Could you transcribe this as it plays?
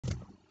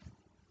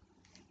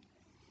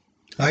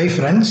Hi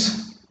friends,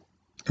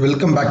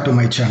 welcome back to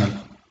my channel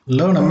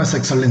Learn MS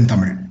Excel in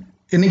Tamil.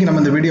 இன்னைக்கு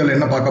நம்ம இந்த வீடியோவில்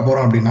என்ன பார்க்க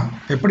போறோம் அப்படின்னா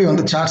எப்படி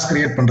வந்து சார்ட்ஸ்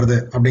கிரியேட் பண்றது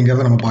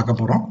அப்படிங்கறத நம்ம பார்க்க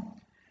போறோம்.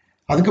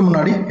 அதுக்கு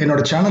முன்னாடி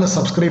என்னோட சேனலை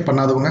சப்ஸ்கிரைப்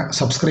பண்ணாதவங்க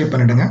சப்ஸ்கிரைப்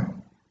பண்ணிடுங்க.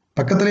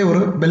 பக்கத்திலே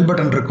ஒரு பெல்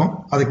பட்டன் இருக்கும்,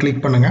 அதை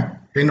கிளிக் பண்ணுங்க.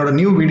 என்னோட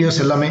நியூ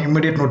வீடியோஸ் எல்லாமே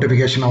இமிடியேட்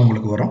நோட்டிஃபிகேஷனாக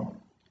உங்களுக்கு வரும்.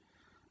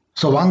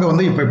 ஸோ வாங்க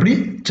வந்து இப்போ எப்படி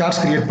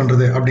சார்ட்ஸ் கிரியேட்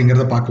பண்ணுறது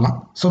அப்படிங்கிறத பார்க்கலாம்.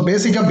 ஸோ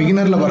பேசிக்காக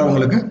பிகினரில்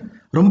வரவங்களுக்கு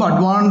ரொம்ப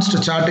அட்வான்ஸ்டு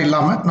சார்ட்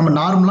இல்லாமல் நம்ம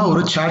நார்மலாக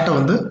ஒரு சார்ட்டை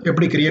வந்து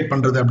எப்படி கிரியேட்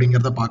பண்ணுறது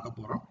அப்படிங்கிறத பார்க்க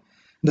போகிறோம்.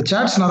 இந்த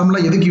சார்ட்ஸ்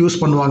நார்மலாக எதுக்கு யூஸ்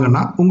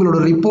பண்ணுவாங்கன்னா உங்களோட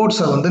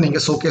ரிப்போர்ட்ஸை வந்து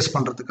நீங்கள் ஷோகேஸ்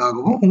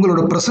பண்ணுறதுக்காகவும் உங்களோட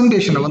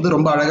ப்ரெசன்டேஷனை வந்து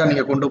ரொம்ப அழகாக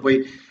நீங்கள் கொண்டு போய்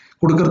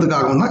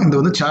கொடுக்கறதுக்காகவும் தான் இந்த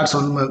வந்து சார்ட்ஸ்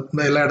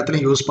வந்து எல்லா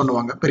இடத்துலையும் யூஸ்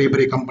பண்ணுவாங்க. பெரிய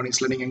பெரிய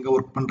கம்பெனிஸில் நீங்கள் எங்கே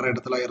ஒர்க் பண்ணுற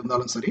இடத்துல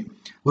இருந்தாலும் சரி,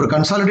 ஒரு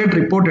கன்சாலிடேட்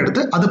ரிப்போர்ட்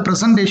எடுத்து அது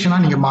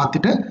ப்ரெசன்டேஷனாக நீங்கள்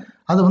மாற்றிட்டு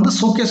அதை வந்து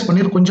ஷோகேஸ்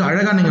பண்ணி கொஞ்சம்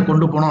அழகாக நீங்கள்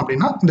கொண்டு போனோம்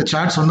அப்படின்னா இந்த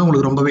சார்ட்ஸ் வந்து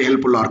உங்களுக்கு ரொம்பவே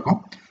ஹெல்ப்ஃபுல்லாக இருக்கும்.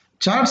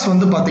 சார்ட்ஸ்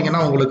வந்து பார்த்தீங்கன்னா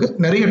உங்களுக்கு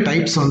நிறைய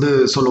டைப்ஸ் வந்து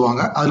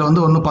சொல்லுவாங்க. அதில்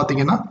வந்து ஒன்று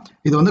பார்த்தீங்கன்னா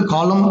இது வந்து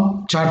காலம்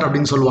சார்ட்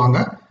அப்படின்னு சொல்லுவாங்க.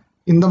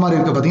 இந்த மாதிரி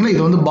இருக்க பார்த்தீங்கன்னா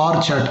இது வந்து பார்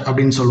சார்ட்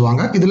அப்படின்னு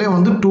சொல்லுவாங்க. இதிலே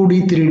வந்து 2D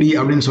 3D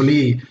அப்படின்னு சொல்லி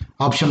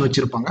ஆப்ஷன்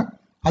வச்சுருப்பாங்க.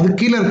 அது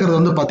கீழே இருக்கிறது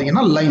வந்து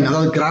பார்த்தீங்கன்னா லைன்,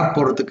 அதாவது கிராப்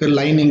போடுறதுக்கு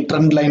லைனிங்,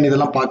 ட்ரெண்ட் லைன்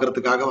இதெல்லாம்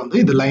பார்க்கறதுக்காக வந்து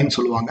இது லைன்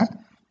சொல்லுவாங்க.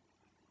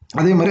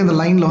 அதே மாதிரி அந்த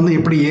லைனில் வந்து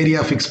எப்படி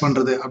ஏரியா ஃபிக்ஸ்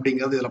பண்ணுறது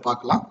அப்படிங்கிறது இதில்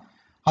பார்க்கலாம்.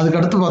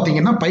 அதுக்கடுத்து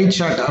பார்த்தீங்கன்னா பை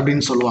சார்ட்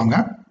அப்படின்னு சொல்லுவாங்க.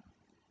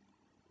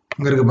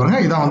 இங்கே இருக்க பாருங்க,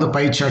 இதான் வந்து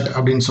பை சார்ட்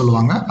அப்படின்னு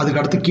சொல்லுவாங்க. அதுக்கு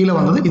அடுத்து கீழே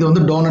வந்தது இது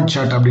வந்து டோனட்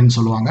சார்ட் அப்படின்னு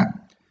சொல்லுவாங்க.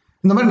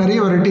 இந்த மாதிரி நிறைய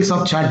வெரைட்டிஸ்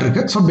ஆஃப் சார்ட்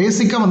இருக்கு. ஸோ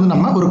பேசிக்காக வந்து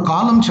நம்ம ஒரு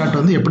காலம் சார்ட்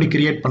வந்து எப்படி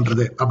கிரியேட்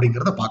பண்ணுறது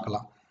அப்படிங்கிறத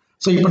பார்க்கலாம்.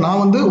 ஸோ இப்போ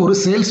நான் வந்து ஒரு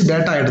சேல்ஸ்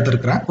டேட்டா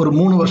எடுத்திருக்கிறேன், ஒரு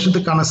 3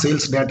 வருஷத்துக்கான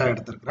சேல்ஸ் டேட்டா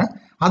எடுத்திருக்கிறேன்.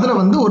 அதில்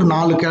வந்து ஒரு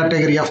 4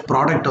 கேட்டகரி ஆஃப்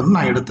ப்ராடக்ட் வந்து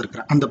நான்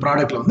எடுத்திருக்கிறேன். அந்த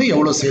ப்ராடக்ட்ல வந்து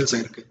எவ்வளோ சேல்ஸ்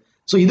ஆயிருக்கு.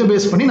 ஸோ இதை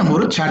பேஸ் பண்ணி நம்ம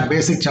ஒரு சார்ட்,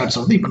 பேசிக் சார்ட்ஸ்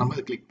வந்து இப்போ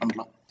நம்ம கிளிக்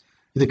பண்ணலாம்.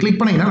 இது கிளிக்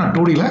பண்ணீங்கன்னா நான்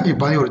 2Dல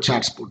இப்போ ஒரு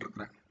சார்ட்ஸ்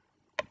போட்டிருக்கிறேன்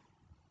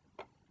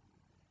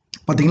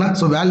பார்த்தீங்களா.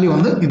 ஸோ வேல்யூ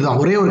வந்து இதுதான்,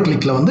 ஒரே ஒரு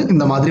கிளிக்கில் வந்து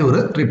இந்த மாதிரி ஒரு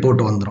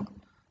ரிப்போர்ட் வந்துடும்.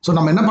 ஸோ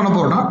நம்ம என்ன பண்ண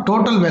போறோம்னா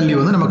டோட்டல் வேல்யூ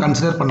வந்து நம்ம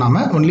கன்சிடர்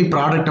பண்ணாமல் ஒன்லி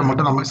ப்ராடக்ட்டை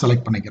மட்டும் நம்ம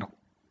செலக்ட் பண்ணிக்கிறோம்.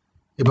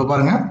 இப்போ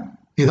பாருங்க,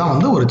 இதுதான்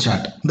வந்து ஒரு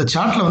சார்ட். இந்த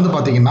சார்ட்ல வந்து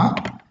பார்த்தீங்கன்னா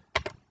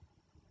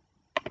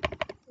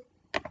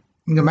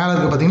இங்கே மேலே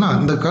இருக்க பார்த்தீங்கன்னா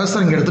இந்த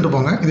கர்சர் இங்கே எடுத்துகிட்டு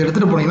போங்க. இது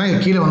எடுத்துகிட்டு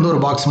போனீங்கன்னா கீழே வந்து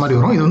ஒரு பாக்ஸ் மாதிரி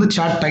வரும். இது வந்து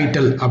சார்ட்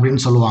டைட்டில்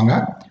அப்படின்னு சொல்லுவாங்க.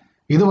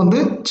 இது வந்து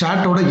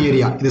சார்ட்டோட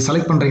ஏரியா. இது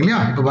செலக்ட் பண்ணுறீங்க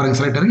இல்லையா, இப்போ பாருங்க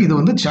செலக்ட் ஆகிருக்கு. இது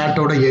வந்து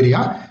சார்ட்டோட ஏரியா.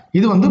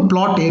 இது வந்து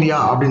பிளாட் ஏரியா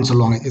அப்படின்னு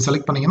சொல்லுவாங்க. இது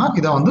செலக்ட் பண்ணீங்கன்னா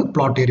இதை வந்து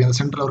பிளாட் ஏரியா.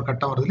 சென்டரில் ஒரு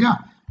கட்டம் வருது இல்லையா,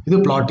 இது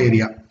பிளாட்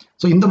ஏரியா.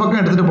 ஸோ இந்த பக்கம்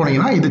எடுத்துகிட்டு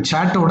போனீங்கன்னா இது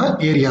சார்ட்டோட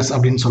ஏரியாஸ்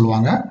அப்படின்னு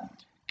சொல்லுவாங்க.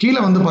 கீழே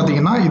வந்து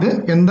பார்த்தீங்கன்னா இது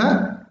எந்த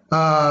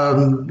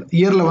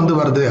இயரில் வந்து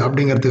வருது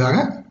அப்படிங்கிறதுக்காக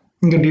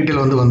இங்கே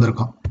டீட்டெயில் வந்து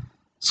வந்திருக்கும்.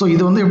 ஸோ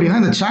இது வந்து எப்படின்னா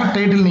இந்த சார்ட்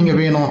டைட்டில் நீங்கள்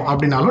வேணும்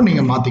அப்படின்னாலும்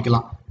நீங்கள்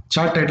மாற்றிக்கலாம்.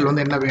 சார்ட் டைட்டில்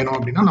வந்து என்ன வேணும்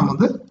அப்படின்னா நம்ம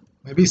வந்து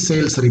மேபி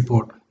சேல்ஸ்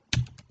ரிப்போர்ட்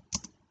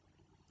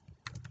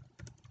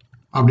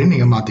அப்படின்னு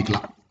நீங்கள்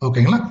மாற்றிக்கலாம்.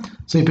 ஓகேங்களா.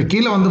 ஸோ இப்போ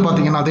கீழே வந்து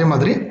பார்த்தீங்கன்னா அதே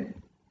மாதிரி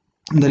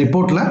இந்த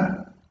ரிப்போர்ட்டில்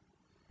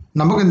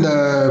நமக்கு இந்த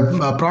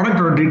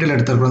ப்ராடக்டோட டீட்டெயில்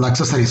எடுத்துருக்கோம். இந்த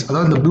அக்சசரிஸ்,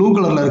 அதாவது இந்த ப்ளூ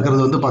கலரில்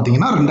இருக்கிறது வந்து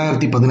பார்த்தீங்கன்னா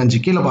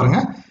 2015. கீழே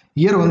பாருங்கள்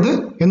இயர் வந்து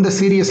எந்த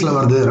சீரியஸில்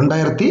வருது,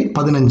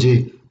 2015.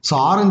 ஸோ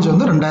ஆரஞ்சு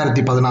வந்து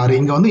 2016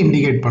 இங்கே வந்து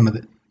இண்டிகேட்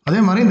பண்ணுது. அதே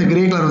மாதிரி இந்த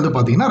கிரே கலர் வந்து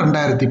பார்த்தீங்கன்னா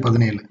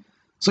 2017.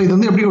 ஸோ இது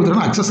வந்து எப்படி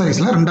கொடுத்துருக்கோம்,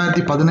 அக்சசரிஸில்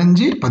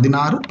 2015,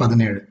 16,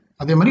 17.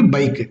 அதே மாதிரி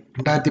பைக்கு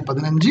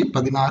 2015,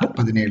 16,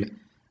 17.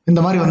 இந்த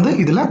மாதிரி வந்து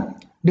இதில்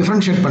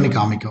டிஃப்ரென்ஷியேட் பண்ணி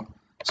காமிக்கும்.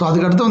 ஸோ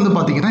அதுக்கடுத்து வந்து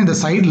பார்த்தீங்கன்னா இந்த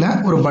சைடில்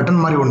ஒரு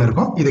பட்டன் மாதிரி ஒன்று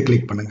இருக்கும், இதை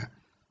கிளிக் பண்ணுங்கள்.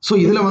 ஸோ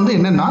இதில் வந்து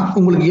என்னென்னா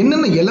உங்களுக்கு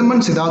என்னென்ன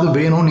எலிமெண்ட்ஸ் ஏதாவது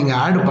வேணும், நீங்கள்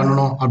ஆட்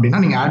பண்ணணும் அப்படின்னா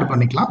நீங்கள் ஆட்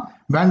பண்ணிக்கலாம்,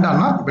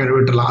 வேண்டாம்னா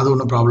விட்டுடலாம், அது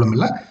ஒன்றும் ப்ராப்ளம்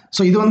இல்லை.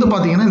 ஸோ இது வந்து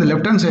பார்த்தீங்கன்னா இந்த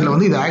லெஃப்ட் ஹேண்ட் சைடில்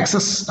வந்து இது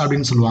ஆக்சஸ்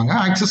அப்படின்னு சொல்லுவாங்க.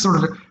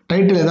 ஆக்சஸோட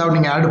டைட்டில் ஏதாவது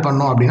நீங்கள் ஆட்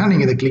பண்ணணும் அப்படின்னா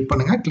நீங்கள் இதை கிளிக்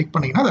பண்ணுங்கள். கிளிக்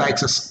பண்ணிங்கன்னா அது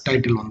ஆக்சஸ்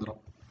டைட்டில் வந்துடும்.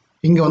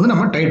 இங்கே வந்து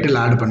நம்ம டைட்டில்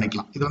ஆட்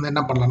பண்ணிக்கலாம். இது வந்து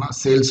என்ன பண்ணலாம்னா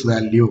சேல்ஸ்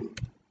வேல்யூ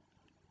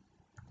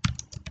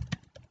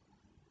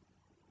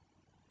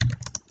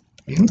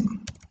இன்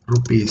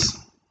ருபீஸ்,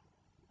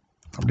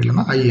 அப்படி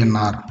இல்லைன்னா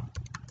INR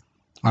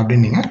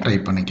அப்படின்னு நீங்கள்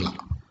டைப் பண்ணிக்கலாம்.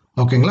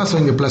 ஓகேங்களா. ஸோ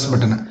இங்கே ப்ளஸ்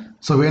பட்டனு.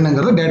 ஸோ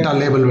வேணுங்கிறது டேட்டா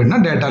லேபிள் வேணும்னா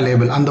டேட்டா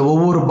லேபிள், அந்த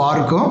ஒவ்வொரு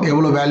பாருக்கும்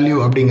எவ்வளோ வேல்யூ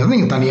அப்படிங்கிறத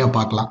நீங்கள் தனியாக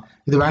பார்க்கலாம்.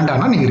 இது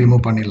வேண்டாம்னா நீங்கள்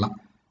ரிமூவ் பண்ணிடலாம்.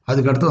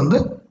 அதுக்கடுத்து வந்து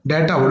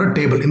டேட்டாவோட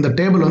டேபிள். இந்த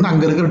டேபிள் வந்து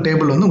அங்கே இருக்கிற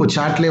டேபிள் வந்து உங்கள்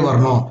சார்ட்லேயே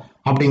வரணும்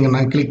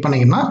அப்படிங்கிற கிளிக்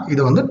பண்ணிங்கன்னா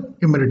இது வந்து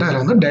இம்மிடியட்டாக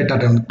அதில் வந்து data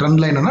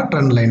trend லைன்னா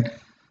trend line.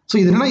 So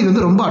இது என்னன்னா இது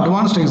வந்து ரொம்ப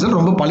அட்வான்ஸ்ட் எக்ஸல்,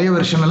 ரொம்ப பழைய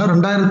வெர்ஷனில்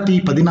 2016,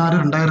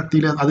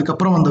 2000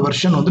 அதுக்கப்புறம் அந்த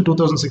வெர்ஷன் வந்து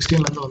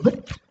 2016 வந்து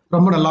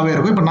ரொம்ப நல்லாவே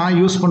இருக்கும். இப்போ நான்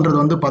யூஸ் பண்ணுறது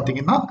வந்து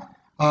பார்த்தீங்கன்னா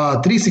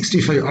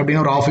 365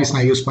 அப்படின்னு ஒரு ஆஃபீஸ்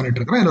நான் யூஸ் பண்ணிட்டு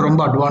இருக்கிறேன். இதில்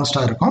ரொம்ப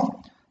அட்வான்ஸ்டாக இருக்கும்.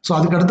 ஸோ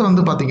அதுக்கடுத்து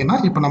வந்து பார்த்தீங்கன்னா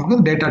இப்போ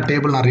நமக்கு டேட்டா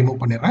டேபிள் நான்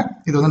ரிமூவ் பண்ணிடுறேன்.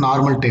 இது வந்து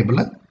நார்மல்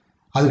டேபிள்.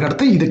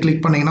 அதுக்கடுத்து இது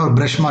கிளிக் பண்ணிங்கன்னா ஒரு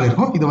ப்ரஷ் மாதிரி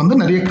இருக்கும். இது வந்து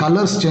நிறைய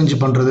கலர்ஸ் சேஞ்ச்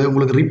பண்ணுறது,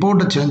 உங்களுக்கு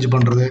ரிப்போர்ட்டை சேஞ்ச்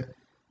பண்ணுறது.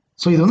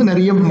 ஸோ இது வந்து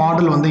நிறைய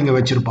மாடல் வந்து இங்கே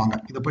வச்சுருப்பாங்க.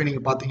 இதை போய்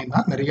நீங்கள் பார்த்தீங்கன்னா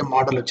நிறைய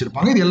மாடல்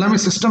வச்சுருப்பாங்க. இது எல்லாமே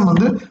சிஸ்டம்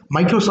வந்து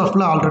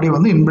மைக்ரோசாஃப்ட்டில் ஆல்ரெடி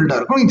வந்து இன்பில்டாக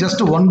இருக்கும். நீங்கள்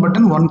ஜஸ்ட் ஒன்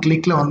பட்டன் ஒன்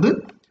கிளிக்கில் வந்து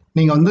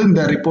நீங்கள் வந்து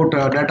இந்த ரிப்போர்ட்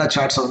டேட்டா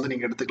சார்ட்ஸை வந்து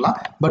நீங்கள் எடுத்துக்கலாம்.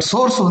 பட்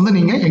சோர்ஸ் வந்து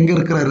நீங்கள் எங்கே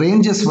இருக்கிற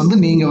ரேஞ்சஸ் வந்து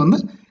நீங்கள் வந்து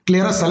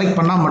கிளியராக செலக்ட்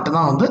பண்ணால்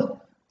மட்டும்தான் வந்து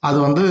அது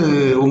வந்து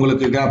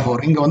உங்களுக்கு கேப்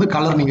வரும். இங்கே வந்து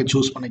கலர் நீங்கள்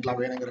சூஸ் பண்ணிக்கலாம்,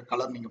 வேணுங்கிற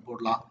கலர் நீங்கள்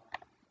போடலாம்.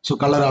 ஸோ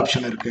கலர்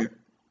ஆப்ஷன் இருக்குது.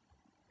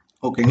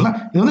 ஓகேங்களா.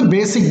 இது வந்து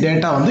பேசிக்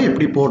டேட்டா வந்து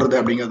எப்படி போடுறது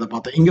அப்படிங்கிறத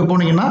பார்த்தோம். இங்கே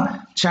போனீங்கன்னா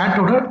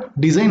சேட்டோட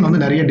டிசைன் வந்து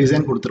நிறைய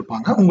டிசைன்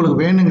கொடுத்துருப்பாங்க. உங்களுக்கு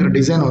வேணுங்கிற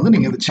டிசைன் வந்து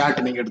நீங்கள் இந்த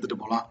சேட்டை நீங்கள்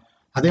எடுத்துகிட்டு போகலாம்.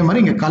 அதே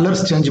மாதிரி இங்கே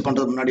கலர்ஸ் சேஞ்ச்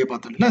பண்ணுறது முன்னாடியே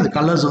பார்த்தோம் இல்லை, அது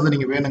கலர்ஸ் வந்து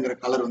நீங்கள் வேணுங்கிற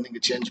கலர் வந்து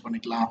இங்கே சேஞ்ச்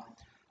பண்ணிக்கலாம்.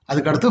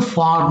 அதுக்கடுத்து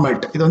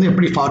ஃபார்மேட், இது வந்து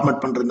எப்படி ஃபார்மேட்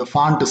பண்ணுறது, இந்த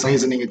ஃபாண்ட்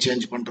சைஸ் நீங்கள்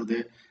சேஞ்ச் பண்ணுறது,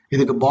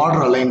 இதுக்கு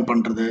பார்டர் அலைன்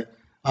பண்ணுறது,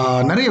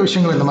 நிறைய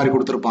விஷயங்கள் இந்த மாதிரி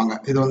கொடுத்துருப்பாங்க.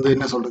 இது வந்து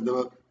என்ன சொல்கிறது,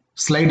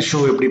 ஸ்லைட் ஷோ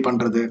எப்படி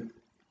பண்ணுறது,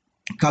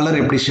 கலர்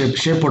எப்படி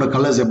ஷேப்போட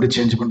கலர்ஸ் எப்படி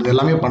சேஞ்ச் பண்ணுறது,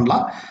 எல்லாமே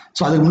பண்ணலாம்.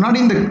 ஸோ அதுக்கு முன்னாடி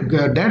இந்த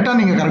டேட்டா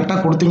நீங்கள் கரெக்டாக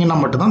கொடுத்தீங்கன்னா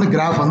மட்டும்தான் இந்த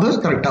கிராஃப் வந்து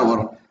கரெக்டாக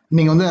வரும்.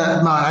 நீங்கள் வந்து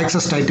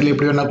ஆக்சஸ் டைட்டில்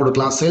எப்படி வேணால்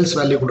கொடுக்கலாம், சேல்ஸ்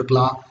வேல்யூ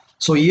கொடுக்கலாம்.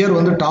 ஸோ இயர்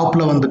வந்து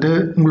டாப்பில் வந்துட்டு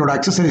உங்களோட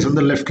அக்சசரிஸ்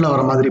வந்து லெஃப்ட்டில்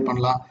வர மாதிரி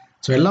பண்ணலாம்.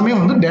 ஸோ எல்லாமே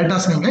வந்து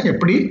டேட்டாஸ் நீங்கள்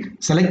எப்படி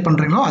செலக்ட்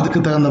பண்ணுறீங்களோ அதுக்கு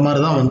தகுந்த மாதிரி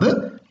தான் வந்து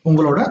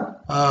உங்களோட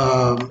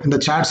இந்த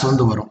சார்ட்ஸ்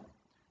வந்து வரும்.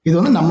 இது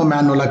வந்து நம்ம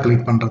மேனுவலாக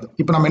கிளிக் பண்ணுறது.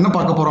 இப்போ நம்ம என்ன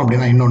பார்க்க போகிறோம்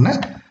அப்படின்னா, இன்னொன்று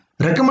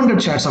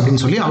ரெக்கமெண்டட் சார்ட்ஸ்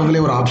அப்படின்னு சொல்லி அவங்களே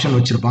ஒரு ஆப்ஷன்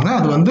வச்சிருப்பாங்க.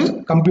 அது வந்து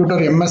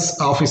கம்ப்யூட்டர் MS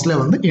ஆஃபீஸில்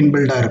வந்து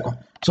இன்பில்டாக இருக்கும்.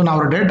 ஸோ நான்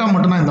ஒரு டேட்டா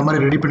மட்டும் நான் இந்த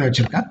மாதிரி ரெடி பண்ணி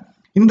வச்சிருக்கேன்.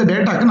 இந்த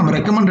டேட்டாக்கு நம்ம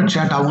ரெக்கமெண்டட்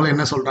சார்ட் அவங்களே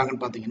என்ன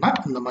சொல்கிறாங்கன்னு பார்த்தீங்கன்னா,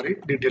 இந்த மாதிரி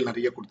டீட்டெயில்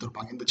நிறைய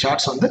கொடுத்துருப்பாங்க. இந்த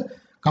சார்ட்ஸ் வந்து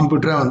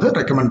கம்ப்யூட்டரை வந்து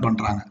ரெக்கமெண்ட்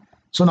பண்ணுறாங்க.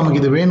 ஸோ நமக்கு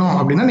இது வேணும்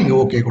அப்படின்னா நீங்கள்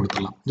ஓகே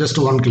கொடுத்துடலாம். ஜஸ்ட்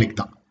 1 கிளிக்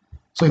தான்.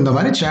 ஸோ இந்த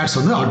மாதிரி சார்ட்ஸ்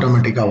வந்து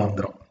ஆட்டோமேட்டிக்காக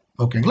வந்துடும்.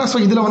 ஓகேங்களா. ஸோ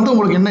இதில் வந்து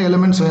உங்களுக்கு என்ன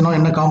எலிமெண்ட்ஸ் வேணும்,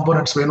 என்ன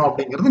காம்போனன்ட்ஸ் வேணும்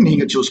அப்படிங்கிறது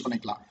நீங்கள் சூஸ்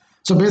பண்ணிக்கலாம்.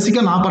 ஸோ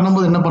பேசிக்காக நான்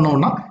பண்ணும்போது என்ன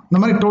பண்ணுவோம்னா, இந்த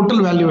மாதிரி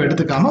டோட்டல் வேல்யூ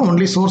எடுத்துக்காமல்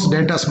ஒன்லி சோர்ஸ்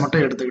டேட்டாஸ்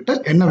மட்டும் எடுத்துக்கிட்டு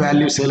என்ன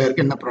வேல்யூ சேல்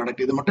இருக்குது, என்ன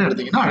ப்ராடக்ட், இது மட்டும்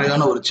எடுத்திங்கன்னா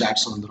அழகான ஒரு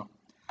சார்ட்ஸ் வந்துடும்.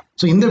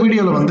 ஸோ இந்த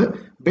வீடியோவில் வந்து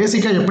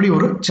பேசிக்காக எப்படி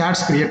ஒரு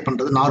சார்ட்ஸ் கிரியேட்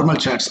பண்ணுறது,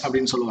 நார்மல் சார்ட்ஸ்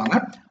அப்படின்னு சொல்லுவாங்க.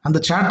 அந்த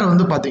சார்ட்டை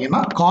வந்து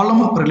பார்த்தீங்கன்னா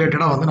காலம்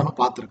ரிலேட்டடாக வந்து நம்ம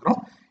பார்த்துருக்குறோம்.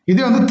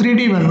 இதே வந்து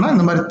 3D வேணும்னா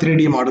இந்த மாதிரி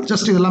 3D மாடல்.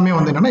 ஜஸ்ட் இதெல்லாமே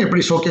வந்து என்னென்னா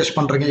எப்படி ஷோகேஸ்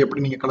பண்ணுறீங்க,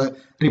 எப்படி நீங்கள்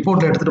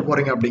ரிப்போர்ட்டில் எடுத்துகிட்டு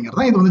போகிறீங்க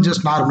அப்படிங்கிறதா. இது வந்து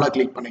ஜஸ்ட் நார்மலாக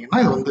கிளிக் பண்ணிங்கன்னா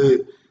இது வந்து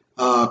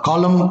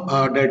காலம்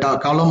டேட்டா,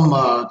 காலம்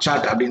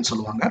சார்ட் அப்படின்னு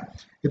சொல்லுவாங்க.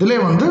 இதிலே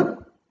வந்து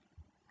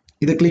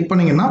இதை கிளிக்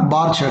பண்ணிங்கன்னா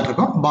பார் சார்ட்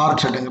இருக்கும். பார்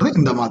சார்ட்டுங்கிறது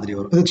இந்த மாதிரி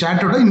வரும். இது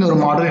சார்ட்டோட இன்னொரு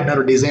மாடல்,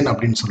 இன்னொரு டிசைன்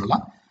அப்படின்னு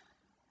சொல்லலாம்.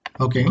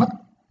 ஓகேங்களா.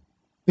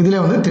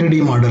 இதில் வந்து 3D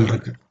மாடல்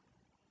இருக்குது.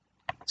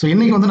 ஸோ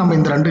இன்றைக்கி வந்து நம்ம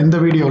இந்த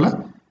வீடியோவில்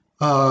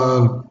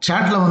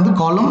சார்ட்டில் வந்து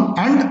காலம்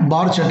அண்ட்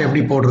பார் சார்ட்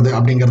எப்படி போடுறது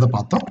அப்படிங்கிறத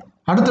பார்த்தோம்.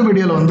 அடுத்த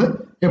வீடியோவில் வந்து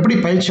எப்படி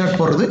பை சார்ட்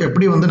போடுறது,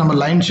 எப்படி வந்து நம்ம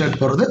லைன் சார்ட்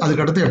போடுறது,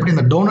 அதுக்கடுத்து எப்படி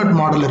இந்த டோனட்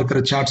மாடல் இருக்கிற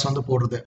சார்ட்ஸ் வந்து போடுறது